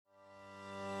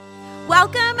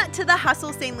Welcome to the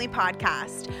Hustle Sanely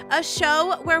podcast, a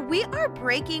show where we are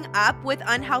breaking up with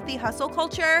unhealthy hustle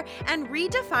culture and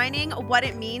redefining what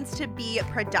it means to be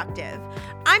productive.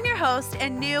 I'm your host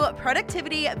and new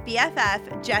productivity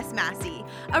BFF, Jess Massey.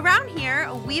 Around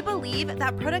here, we believe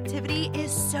that productivity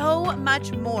is so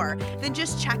much more than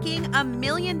just checking a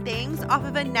million things off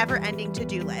of a never-ending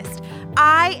to-do list.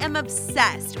 I am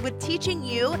obsessed with teaching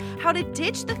you how to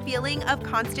ditch the feeling of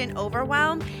constant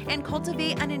overwhelm and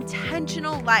cultivate an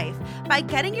intentional life by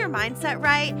getting your mindset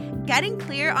right, getting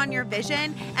clear on your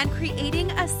vision, and creating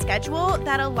a schedule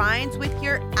that aligns with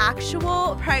your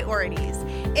actual priorities.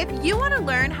 If you want to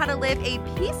learn how to live a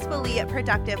peacefully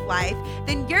productive life,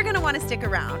 then you're going to want to stick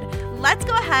around. Let's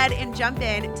go ahead and jump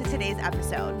in to today's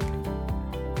episode.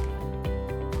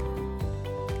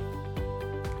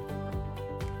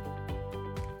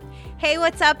 Hey,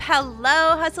 what's up?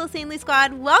 Hello, Hustle Sanely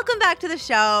Squad. Welcome back to the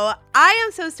show. I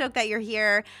am so stoked that you're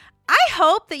here. I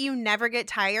hope that you never get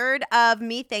tired of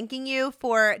me thanking you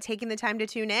for taking the time to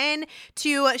tune in,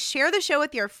 to share the show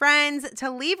with your friends, to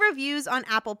leave reviews on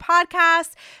Apple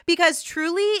Podcasts, because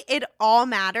truly it all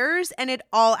matters and it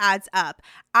all adds up.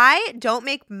 I don't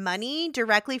make money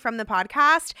directly from the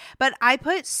podcast, but I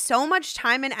put so much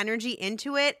time and energy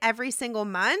into it every single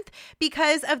month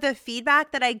because of the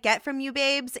feedback that I get from you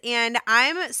babes. And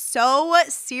I'm so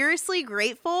seriously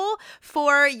grateful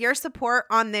for your support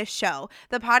on this show.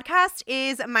 The podcast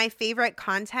is my favorite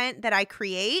content that I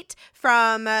create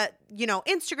from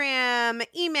Instagram,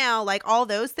 email, like all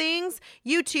those things,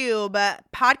 YouTube,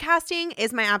 podcasting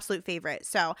is my absolute favorite.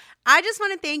 So I just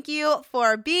want to thank you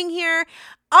for being here.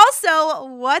 Also,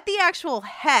 what the actual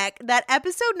heck, that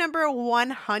episode number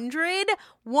 100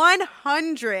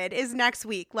 is next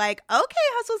week. Like, okay,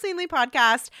 Hustle Sanely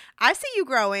podcast, I see you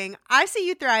growing. I see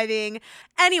you thriving.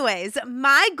 Anyways,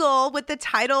 my goal with the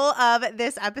title of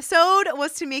this episode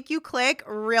was to make you click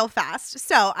real fast.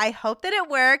 So I hope that it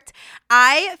worked.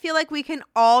 I feel like we can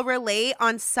all relate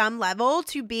on some level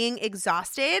to being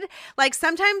exhausted. Like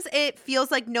sometimes it feels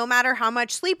like no matter how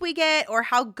much sleep we get or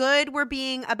how good we're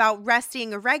being about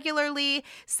resting regularly,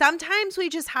 sometimes we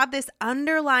just have this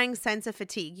underlying sense of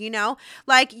fatigue,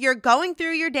 like you're going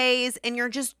through your days and you're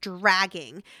just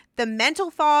dragging. The mental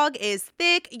fog is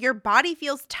thick. Your body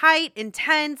feels tight,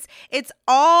 intense. It's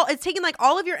taking like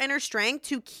all of your inner strength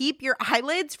to keep your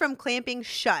eyelids from clamping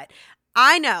shut.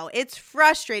 I know it's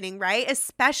frustrating, right?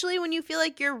 Especially when you feel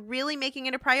like you're really making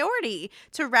it a priority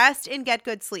to rest and get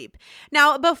good sleep.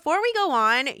 Now, before we go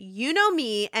on, you know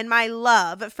me and my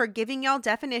love for giving y'all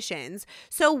definitions.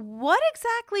 So what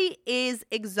exactly is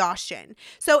exhaustion?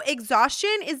 So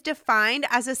exhaustion is defined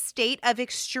as a state of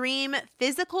extreme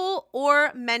physical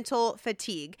or mental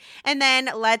fatigue. And then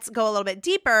let's go a little bit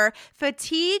deeper.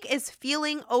 Fatigue is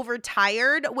feeling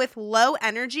overtired with low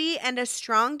energy and a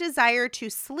strong desire to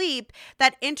sleep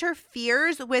that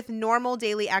interferes with normal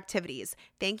daily activities.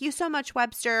 Thank you so much,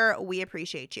 Webster. We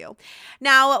appreciate you.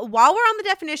 Now, while we're on the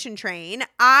definition train,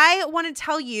 I want to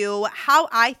tell you how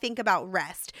I think about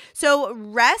rest. So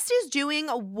rest is doing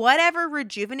whatever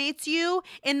rejuvenates you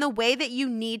in the way that you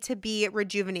need to be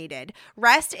rejuvenated.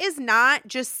 Rest is not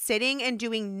just sitting and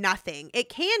doing nothing. It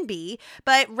can be,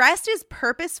 but rest is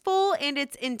purposeful and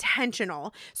it's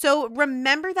intentional. So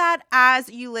remember that as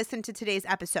you listen to today's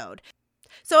episode.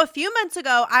 So a few months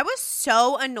ago, I was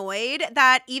so annoyed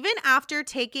that even after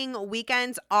taking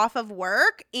weekends off of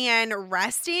work and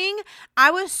resting,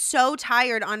 I was so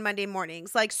tired on Monday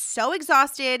mornings, like so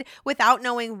exhausted without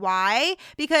knowing why,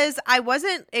 because I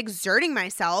wasn't exerting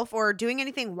myself or doing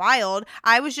anything wild.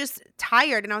 I was just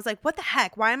tired and I was like, what the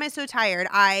heck? Why am I so tired?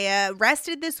 I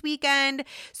rested this weekend.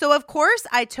 So of course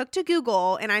I took to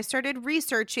Google and I started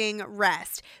researching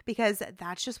rest because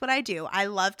that's just what I do. I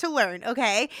love to learn.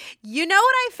 Okay. You know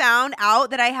what I found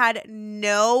out that I had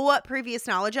no previous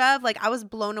knowledge of? Like I was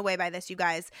blown away by this, you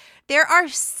guys. There are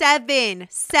seven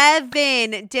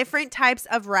different types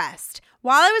of rest.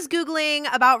 While I was Googling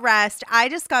about rest, I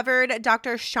discovered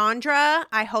Dr. Chandra,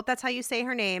 I hope that's how you say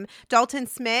her name, Dalton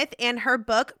Smith, and her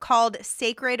book called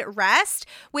Sacred Rest,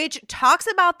 which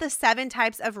talks about the 7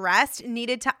 types of rest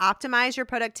needed to optimize your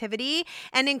productivity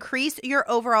and increase your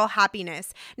overall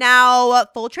happiness. Now,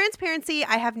 full transparency,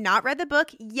 I have not read the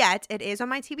book yet. It is on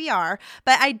my TBR,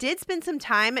 but I did spend some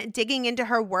time digging into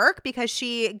her work because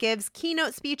she gives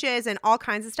keynote speeches and all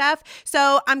kinds of stuff.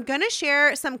 So I'm going to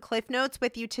share some cliff notes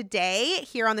with you today Kelly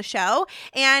here on the show,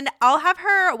 and I'll have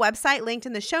her website linked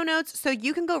in the show notes so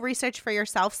you can go research for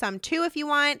yourself some too if you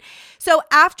want. So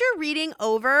after reading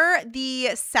over the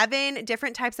 7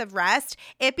 different types of rest,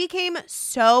 it became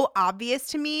so obvious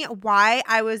to me why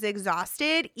I was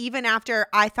exhausted even after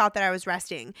I thought that I was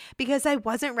resting, because I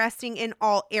wasn't resting in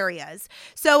all areas.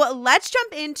 So let's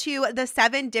jump into the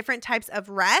 7 different types of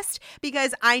rest,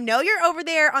 because I know you're over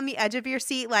there on the edge of your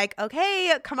seat like,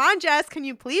 okay, come on, Jess, can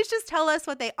you please just tell us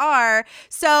what they are?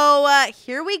 So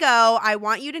here we go. I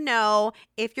want you to know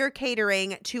if you're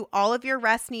catering to all of your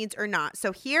rest needs or not.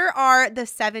 So here are the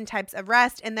 7 types of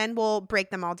rest, and then we'll break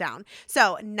them all down.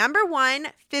 So number 1,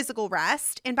 physical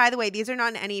rest. And by the way, these are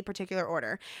not in any particular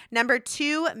order. Number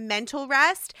 2, mental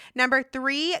rest. Number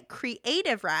 3,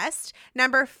 creative rest.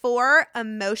 Number 4,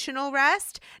 emotional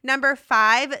rest. Number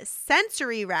 5,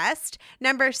 sensory rest.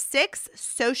 Number 6,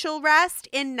 social rest.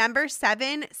 And number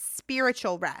 7,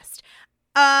 spiritual rest.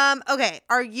 Okay,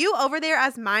 are you over there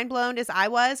as mind blown as I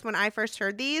was when I first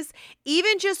heard these?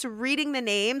 Even just reading the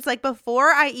names, like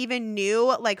before I even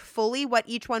knew like fully what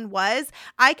each one was,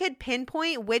 I could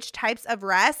pinpoint which types of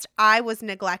rest I was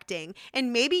neglecting.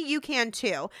 And maybe you can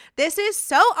too. This is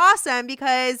so awesome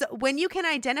because when you can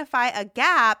identify a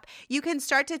gap, you can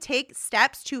start to take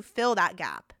steps to fill that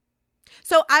gap.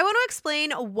 So I want to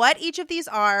explain what each of these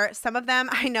are. Some of them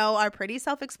I know are pretty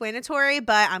self-explanatory,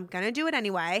 but I'm going to do it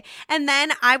anyway. And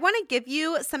then I want to give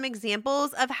you some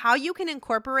examples of how you can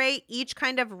incorporate each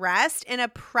kind of rest in a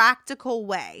practical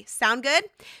way. Sound good?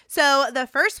 So the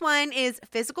first one is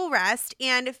physical rest,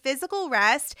 and physical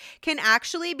rest can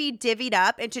actually be divvied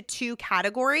up into 2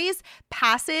 categories: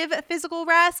 passive physical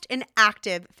rest and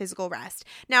active physical rest.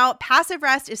 Now, passive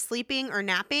rest is sleeping or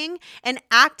napping, and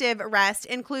active rest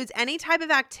includes any type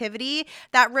of activity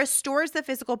that restores the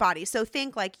physical body. So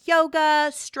think like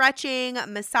yoga, stretching,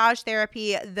 massage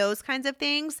therapy, those kinds of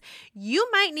things. You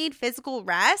might need physical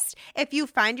rest if you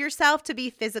find yourself to be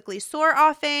physically sore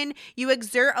often, you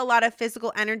exert a lot of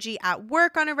physical energy at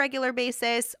work on a regular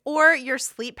basis, or your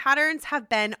sleep patterns have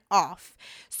been off.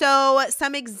 So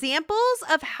some examples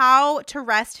of how to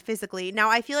rest physically. Now,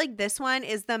 I feel like this one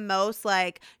is the most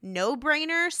like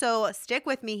no-brainer, so stick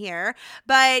with me here,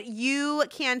 but you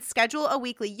can schedule a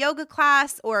weekly yoga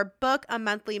class or book a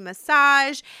monthly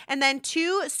massage. And then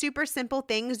 2 super simple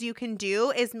things you can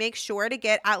do is make sure to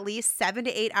get at least 7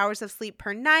 to 8 hours of sleep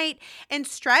per night and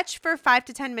stretch for 5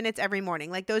 to 10 minutes every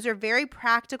morning. Like those are very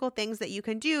practical things that you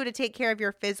can do to take care of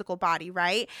your physical body,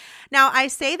 right? Now, I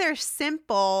say they're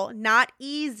simple, not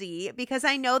easy, because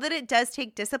I know that it does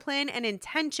take discipline and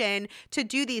intention to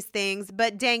do these things.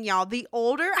 But dang, y'all, the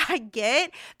older I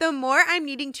get, the more I'm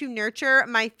needing to nurture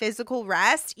my physical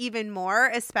rest even more,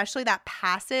 especially that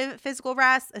passive physical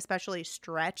rest, especially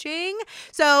stretching.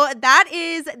 So that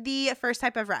is the first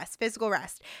type of rest, physical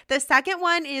rest. The second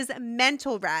one is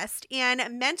mental rest.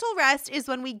 And mental rest is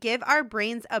when we give our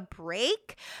brains a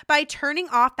break by turning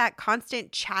off that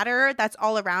constant chatter that's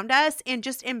all around us and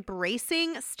just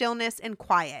embracing stillness and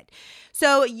quiet.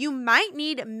 So you might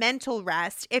need mental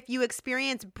rest if you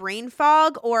experience brain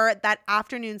fog or that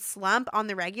afternoon slump on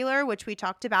the regular, which we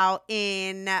talked about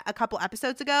in a couple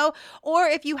episodes ago, or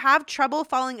if you have trouble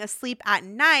falling asleep at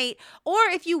night, or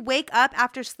if you wake up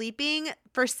after sleeping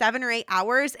for 7 or 8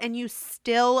 hours and you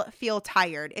still feel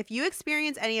tired. If you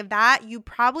experience any of that, you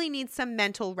probably need some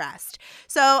mental rest.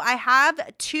 So I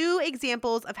have 2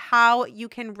 examples of how you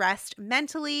can rest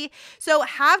mentally. So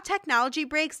have technology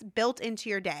breaks built into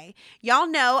your day. Y'all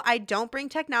know I don't bring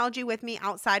technology with me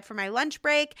outside for my lunch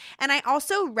break, and I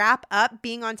also wrap up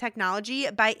being on technology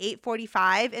by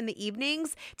 8:45 in the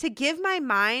evenings to give my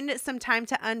mind some time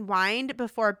to unwind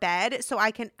before bed so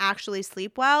I can actually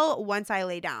sleep well once I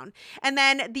lay down. And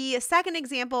then the second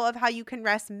example of how you can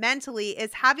rest mentally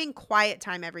is having quiet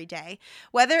time every day.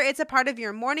 Whether it's a part of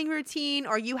your morning routine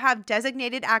or you have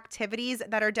designated activities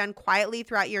that are done quietly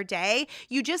throughout your day,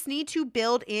 you just need to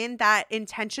build in that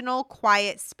intentional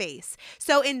quiet space.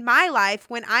 So in my life,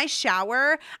 when I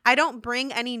shower, I don't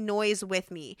bring any noise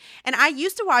with me. And I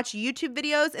used to watch YouTube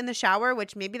videos in the shower,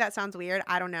 which maybe that sounds weird.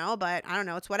 I don't know, but I don't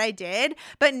know. It's what I did.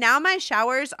 But now my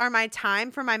showers are my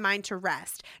time for my mind to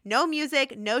rest. No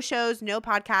music, no shows, no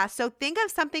podcasts. So think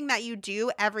of something that you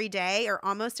do every day or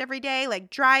almost every day, like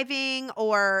driving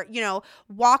or,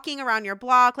 walking around your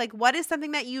block. Like what is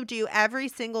something that you do every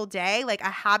single day, like a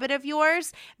habit of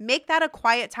yours? Make that a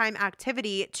quiet time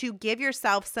activity to give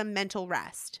yourself some mental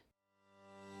rest.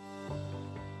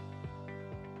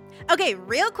 Okay,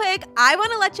 real quick, I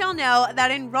want to let y'all know that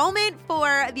enrollment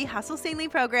for the Hustle Sanely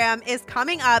program is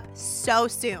coming up so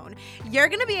soon. You're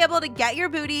going to be able to get your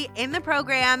booty in the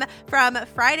program from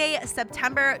Friday,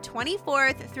 September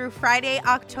 24th through Friday,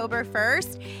 October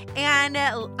 1st. And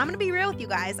I'm going to be real with you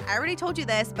guys. I already told you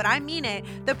this, but I mean it.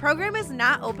 The program is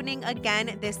not opening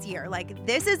again this year. Like,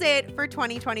 this is it for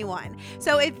 2021.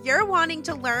 So if you're wanting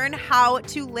to learn how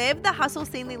to live the Hustle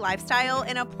Sanely lifestyle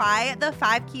and apply the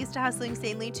 5 keys to hustling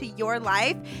sanely to your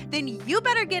life, then you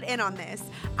better get in on this.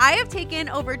 I have taken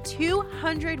over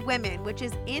 200 women, which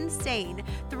is insane,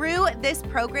 through this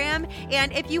program.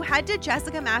 And if you head to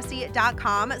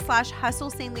jessicamassey.com/hustle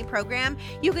sanely program,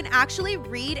 you can actually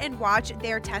read and watch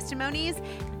their testimonies.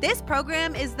 This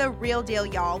program is the real deal,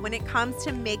 y'all, when it comes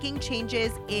to making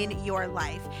changes in your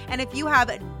life. And if you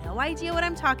have no idea what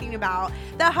I'm talking about,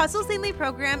 the Hustle Sanely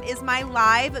program is my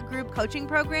live group coaching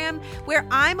program where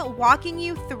I'm walking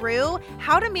you through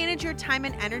how to manage your time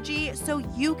and energy so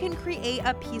you can create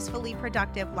a peacefully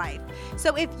productive life.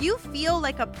 So if you feel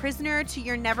like a prisoner to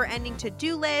your never-ending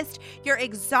to-do list, you're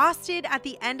exhausted at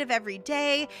the end of every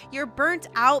day, you're burnt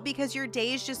out because your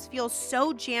days just feel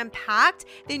so jam-packed,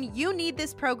 then you need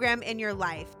this program in your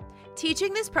life.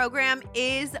 Teaching this program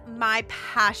is my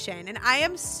passion, and I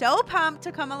am so pumped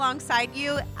to come alongside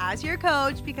you as your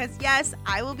coach because, yes,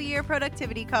 I will be your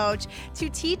productivity coach to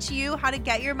teach you how to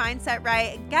get your mindset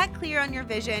right, get clear on your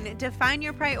vision, define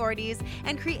your priorities,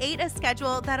 and create a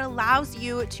schedule that allows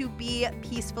you to be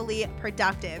peacefully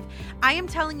productive. I am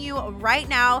telling you right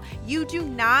now, you do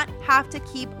not have to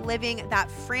keep living that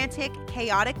frantic,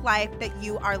 chaotic life that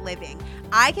you are living.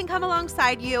 I can come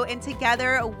alongside you, and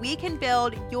together we can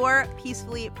build your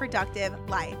peacefully productive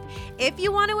life. If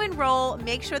you want to enroll,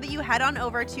 make sure that you head on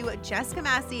over to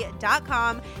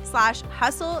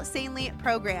jessicamassey.com/hustle sanely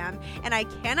program. And I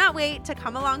cannot wait to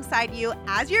come alongside you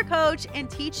as your coach and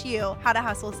teach you how to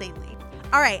hustle sanely.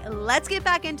 All right, let's get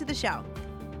back into the show.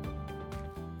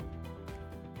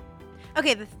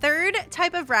 Okay, the third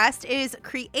type of rest is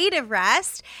creative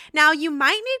rest. Now, you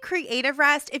might need creative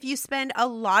rest if you spend a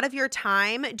lot of your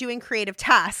time doing creative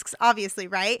tasks, obviously,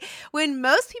 right? When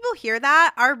most people hear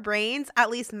that, our brains, at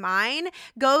least mine,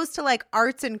 goes to like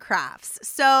arts and crafts.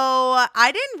 So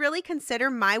I didn't really consider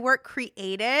my work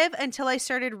creative until I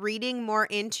started reading more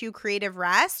into creative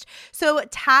rest. So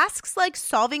tasks like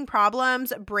solving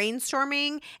problems,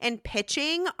 brainstorming, and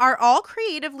pitching are all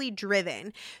creatively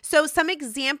driven. So some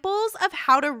examples of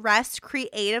how to rest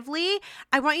creatively,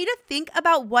 I want you to think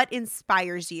about what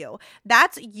inspires you.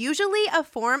 That's usually a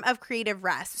form of creative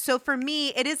rest. So for me,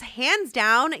 it is hands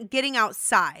down getting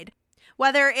outside.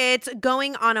 Whether it's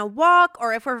going on a walk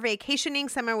or if we're vacationing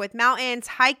somewhere with mountains,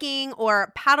 hiking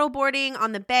or paddleboarding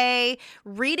on the bay,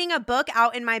 reading a book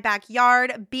out in my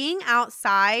backyard, being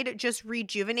outside just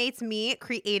rejuvenates me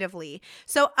creatively.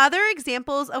 So other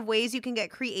examples of ways you can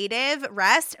get creative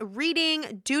rest: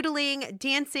 reading, doodling,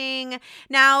 dancing.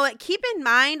 Now, keep in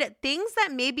mind, things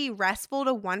that may be restful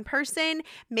to one person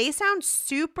may sound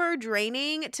super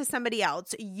draining to somebody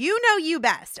else. You know you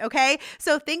best, okay?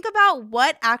 So think about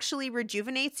what actually rejuvenates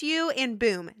you, and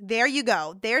boom, there you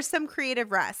go. There's some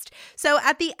creative rest. So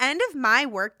at the end of my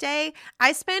workday,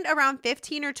 I spend around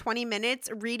 15 or 20 minutes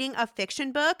reading a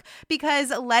fiction book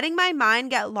because letting my mind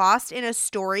get lost in a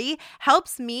story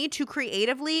helps me to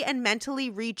creatively and mentally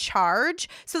recharge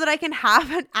so that I can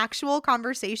have an actual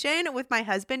conversation with my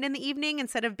husband in the evening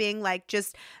instead of being like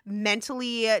just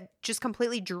mentally just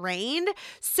completely drained.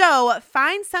 So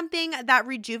find something that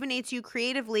rejuvenates you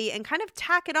creatively and kind of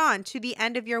tack it on to the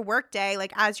end of your workday,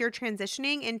 like as you're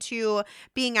transitioning into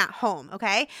being at home,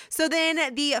 okay? So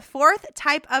then the fourth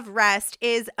type of rest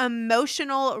is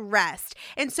emotional rest.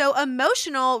 And so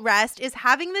emotional rest is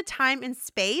having the time and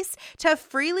space to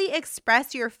freely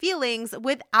express your feelings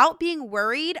without being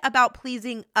worried about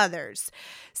pleasing others.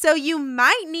 So you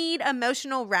might need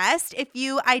emotional rest if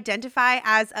you identify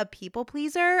as a people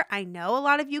pleaser. I know a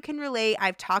lot of you can relate.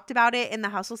 I've talked about it in the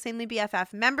Hustle Sanely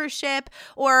BFF membership,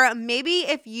 or maybe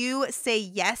if you say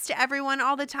yes to everyone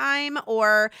all the time,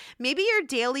 or maybe your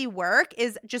daily work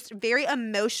is just very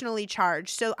emotionally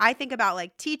charged. So I think about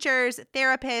like teachers,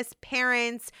 therapists,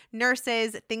 parents,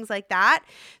 nurses, things like that.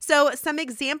 So some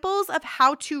examples of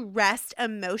how to rest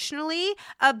emotionally.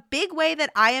 A big way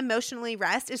that I emotionally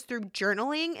rest is through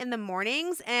journaling in the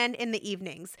mornings and in the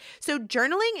evenings. So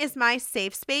journaling is my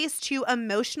safe space to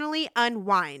emotionally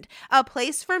unwind, a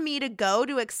place for me to go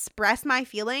to express my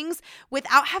feelings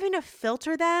without having to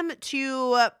filter them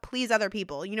to please other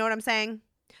people. You know what I'm saying?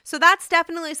 So that's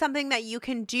definitely something that you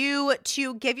can do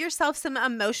to give yourself some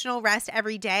emotional rest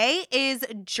every day is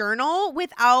journal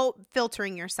without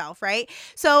filtering yourself, right?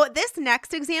 So this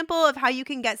next example of how you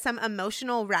can get some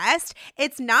emotional rest,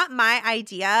 it's not my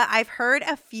idea. I've heard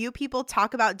a few people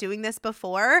talk about doing this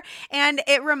before, and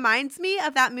it reminds me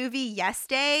of that movie Yes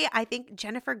Day. I think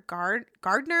Jennifer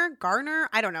Garner,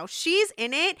 I don't know. She's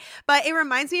in it, but it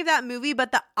reminds me of that movie,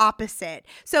 but the opposite.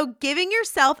 So giving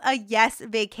yourself a yes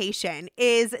vacation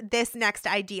is this next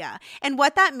idea. And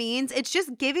what that means, it's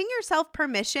just giving yourself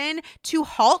permission to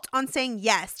halt on saying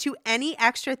yes to any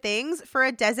extra things for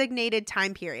a designated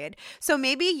time period. So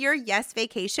maybe your yes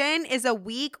vacation is a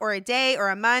week or a day or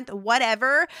a month,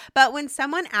 whatever. But when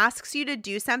someone asks you to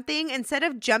do something, instead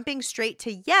of jumping straight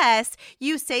to yes,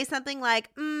 you say something like,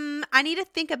 I need to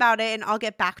think about it and I'll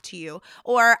get back to you.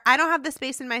 Or I don't have the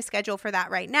space in my schedule for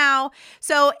that right now.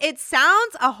 So it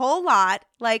sounds a whole lot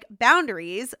like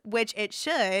boundaries, which it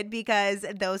should, because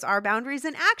those are boundaries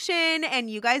in action. And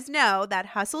you guys know that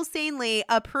Hustle Sanely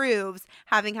approves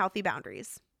having healthy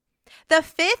boundaries. The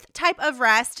fifth type of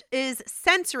rest is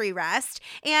sensory rest,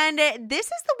 and this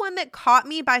is the one that caught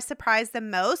me by surprise the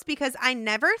most because I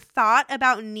never thought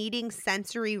about needing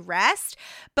sensory rest,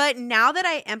 but now that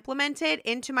I implement it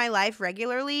into my life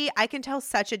regularly, I can tell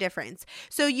such a difference.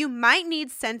 So you might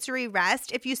need sensory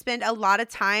rest if you spend a lot of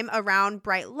time around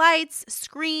bright lights,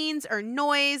 screens, or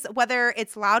noise, whether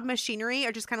it's loud machinery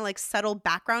or just kind of like subtle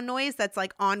background noise that's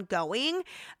like ongoing.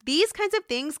 These kinds of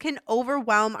things can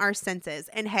overwhelm our senses,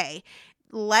 and hey,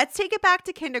 let's take it back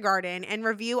to kindergarten and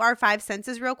review our 5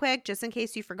 senses real quick, just in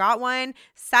case you forgot one.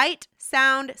 Sight,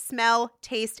 sound, smell,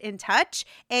 taste, and touch,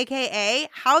 aka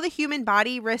how the human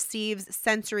body receives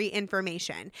sensory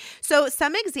information. So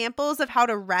some examples of how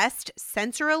to rest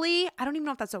sensorily, I don't even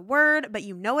know if that's a word, but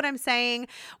you know what I'm saying.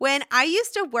 When I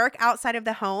used to work outside of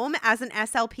the home as an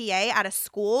SLPA at a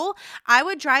school, I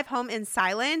would drive home in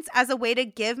silence as a way to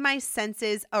give my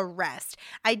senses a rest.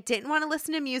 I didn't want to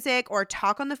listen to music or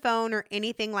talk on the phone or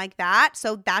anything like that.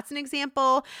 So that's an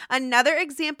example. Another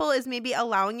example is maybe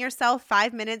allowing yourself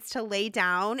 5 minutes to lay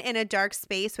down in a dark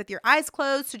space with your eyes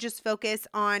closed to just focus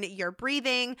on your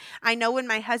breathing. I know when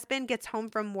my husband gets home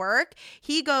from work,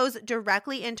 he goes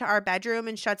directly into our bedroom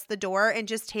and shuts the door and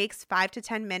just takes 5 to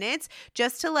 10 minutes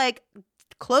just to like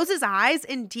close his eyes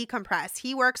and decompress.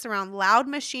 He works around loud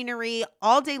machinery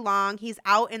all day long. He's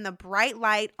out in the bright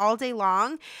light all day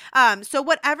long. So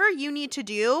whatever you need to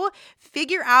do,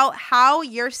 figure out how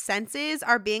your senses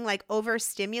are being like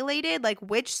overstimulated, like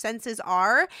which senses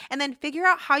are, and then figure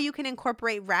out how you can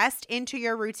incorporate rest into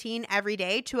your routine every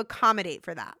day to accommodate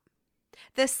for that.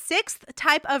 The sixth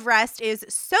type of rest is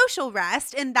social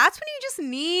rest, and that's when you just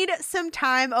need some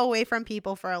time away from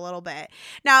people for a little bit.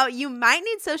 Now, you might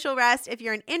need social rest if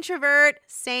you're an introvert.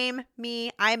 Same,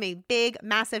 me. I'm a big,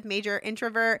 massive, major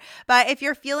introvert. But if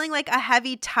you're feeling like a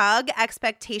heavy tug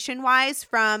expectation-wise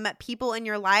from people in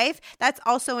your life, that's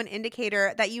also an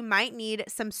indicator that you might need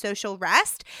some social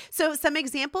rest. So some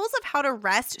examples of how to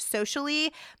rest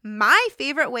socially. My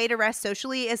favorite way to rest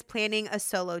socially is planning a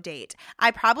solo date.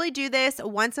 I probably do this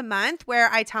once a month where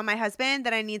I tell my husband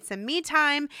that I need some me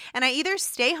time, and I either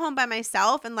stay home by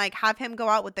myself and like have him go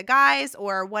out with the guys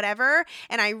or whatever,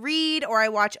 and I read or I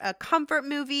watch a comfort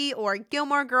movie or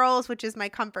Gilmore Girls, which is my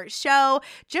comfort show,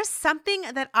 just something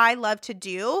that I love to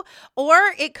do.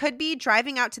 Or it could be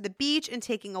driving out to the beach and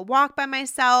taking a walk by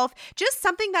myself, just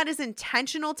something that is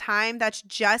intentional time that's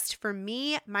just for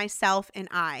me, myself, and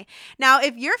I. Now,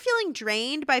 if you're feeling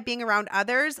drained by being around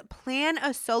others, plan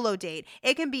a solo date.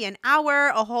 It can be an hour,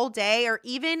 a whole day, or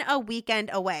even a weekend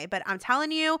away. But I'm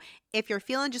telling you, if you're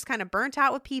feeling just kind of burnt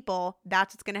out with people,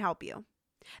 that's what's going to help you.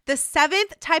 The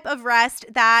seventh type of rest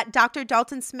that Dr.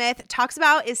 Dalton Smith talks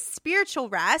about is spiritual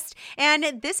rest. And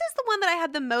this is the one that I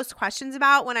had the most questions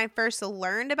about when I first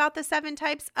learned about the 7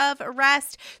 types of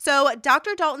rest. So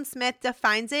Dr. Dalton Smith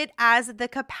defines it as the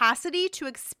capacity to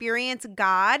experience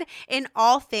God in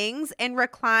all things and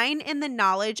recline in the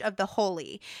knowledge of the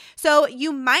holy. So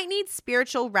you might need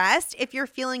spiritual rest if you're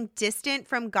feeling distant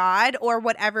from God or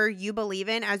whatever you believe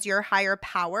in as your higher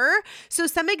power. So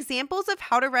some examples of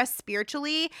how to rest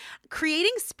spiritually: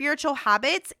 creating spiritual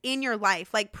habits in your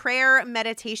life, like prayer,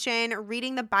 meditation,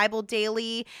 reading the Bible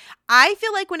daily. I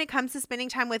feel like when it comes to spending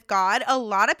time with God, a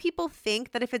lot of people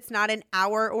think that if it's not an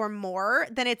hour or more,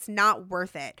 then it's not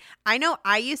worth it. I know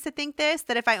I used to think this,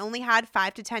 that if I only had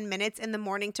 5 to 10 minutes in the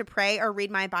morning to pray or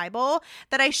read my Bible,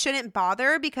 that I shouldn't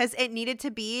bother because it needed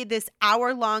to be this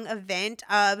hour-long event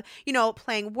of,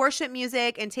 playing worship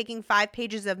music and taking 5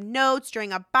 pages of notes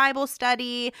during a Bible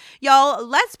study. Y'all,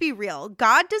 let's be real.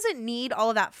 God doesn't need all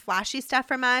of that flashy stuff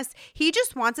from us. He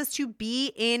just wants us to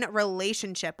be in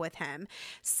relationship with him.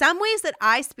 Some ways that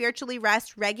I spiritually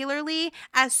rest regularly,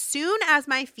 as soon as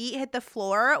my feet hit the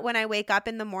floor when I wake up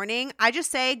in the morning, I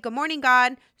just say, "Good morning,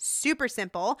 God." Super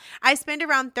simple. I spend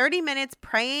around 30 minutes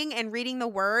praying and reading the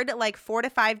word like 4 to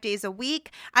 5 days a week.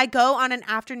 I go on an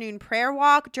afternoon prayer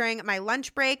walk during my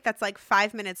lunch break that's like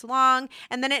 5 minutes long.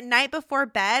 And then at night before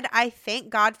bed, I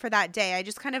thank God for that day. I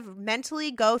just kind of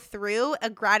mentally go through a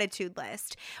gratitude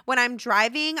list. When I'm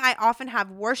driving, I often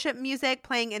have worship music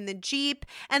playing in the Jeep.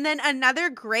 And then another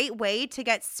great way to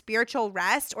get spiritual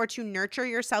rest or to nurture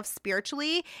yourself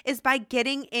spiritually is by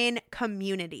getting in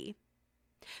community.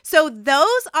 So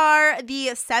those are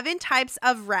the 7 types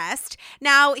of rest.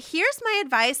 Now, here's my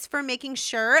advice for making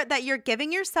sure that you're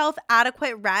giving yourself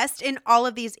adequate rest in all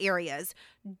of these areas.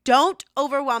 Don't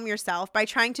overwhelm yourself by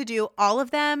trying to do all of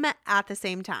them at the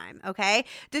same time, okay?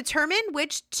 Determine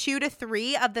which 2 to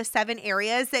 3 of the 7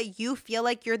 areas that you feel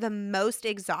like you're the most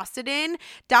exhausted in.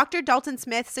 Dr. Dalton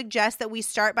Smith suggests that we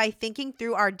start by thinking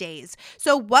through our days.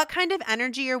 So what kind of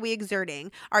energy are we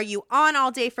exerting? Are you on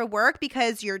all day for work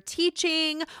because you're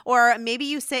teaching, or maybe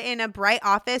you sit in a bright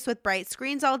office with bright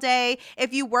screens all day?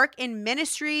 If you work in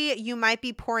ministry, you might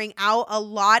be pouring out a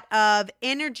lot of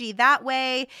energy that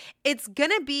way. It's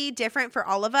going to be different for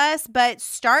all of us, but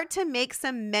start to make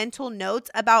some mental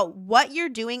notes about what you're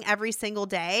doing every single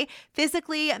day,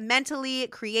 physically, mentally,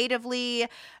 creatively,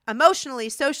 emotionally,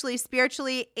 socially,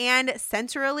 spiritually, and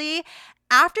sensorily.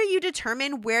 After you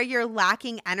determine where you're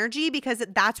lacking energy, because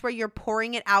that's where you're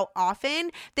pouring it out often,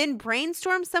 then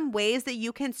brainstorm some ways that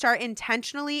you can start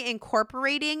intentionally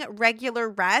incorporating regular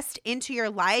rest into your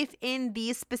life in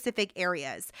these specific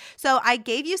areas. So I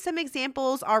gave you some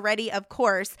examples already, of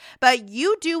course, but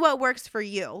you do what works for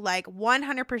you, like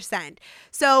 100%.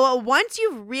 So once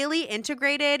you've really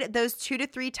integrated those 2 to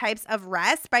 3 types of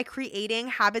rest by creating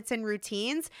habits and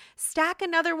routines, stack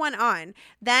another one on.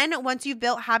 Then once you've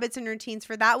built habits and routines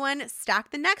for that one,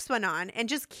 stack the next one on, and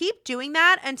just keep doing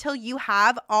that until you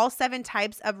have all 7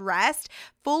 types of rest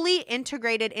fully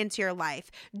integrated into your life.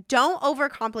 Don't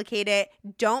overcomplicate it.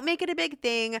 Don't make it a big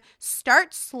thing.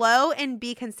 Start slow and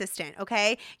be consistent,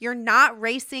 okay? You're not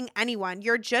racing anyone.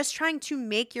 You're just trying to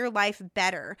make your life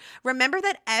better. Remember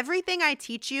that everything I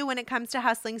teach you when it comes to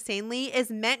hustling sanely is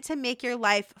meant to make your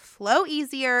life flow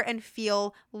easier and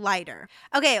feel lighter.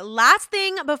 Okay, last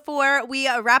thing before we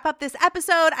wrap up this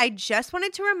episode, I just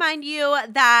wanted to remind you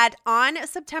that on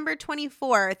September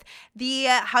 24th, the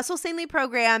Hustle Sanely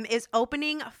program is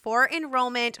opening for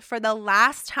enrollment for the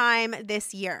last time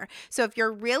this year. So if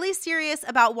you're really serious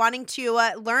about wanting to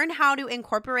learn how to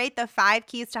incorporate the 5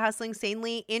 keys to hustling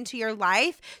sanely into your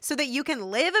life so that you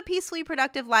can live a peacefully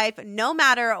productive life no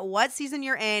matter what season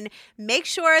you're in, make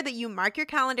sure that you mark your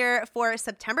calendar for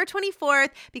September 24th,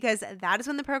 because that is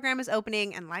when the program is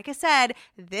opening. And like I said,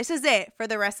 this is it for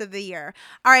the rest of the year.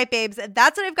 All right, babes,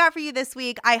 that's what I've got for you this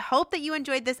week. I hope that you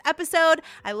enjoyed this episode.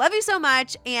 I love you so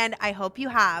much, and I hope you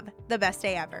have the best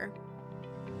day ever.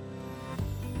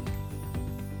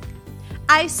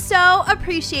 I so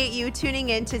appreciate you tuning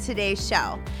in to today's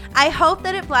show. I hope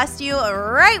that it blessed you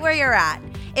right where you're at.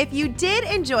 If you did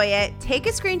enjoy it, take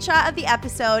a screenshot of the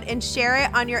episode and share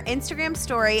it on your Instagram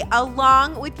story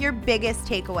along with your biggest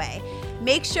takeaway.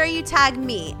 Make sure you tag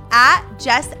me at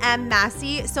Jess M.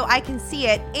 Massey so I can see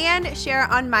it and share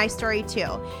it on my story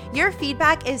too. Your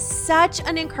feedback is such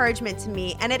an encouragement to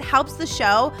me, and it helps the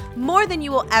show more than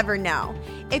you will ever know.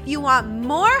 If you want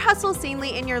more Hustle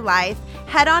Sanely in your life,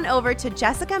 head on over to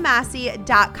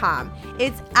jessicamassey.com.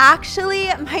 It's actually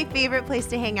my favorite place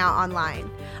to hang out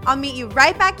online. I'll meet you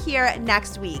right back here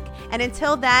next week. And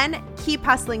until then, keep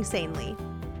hustling sanely.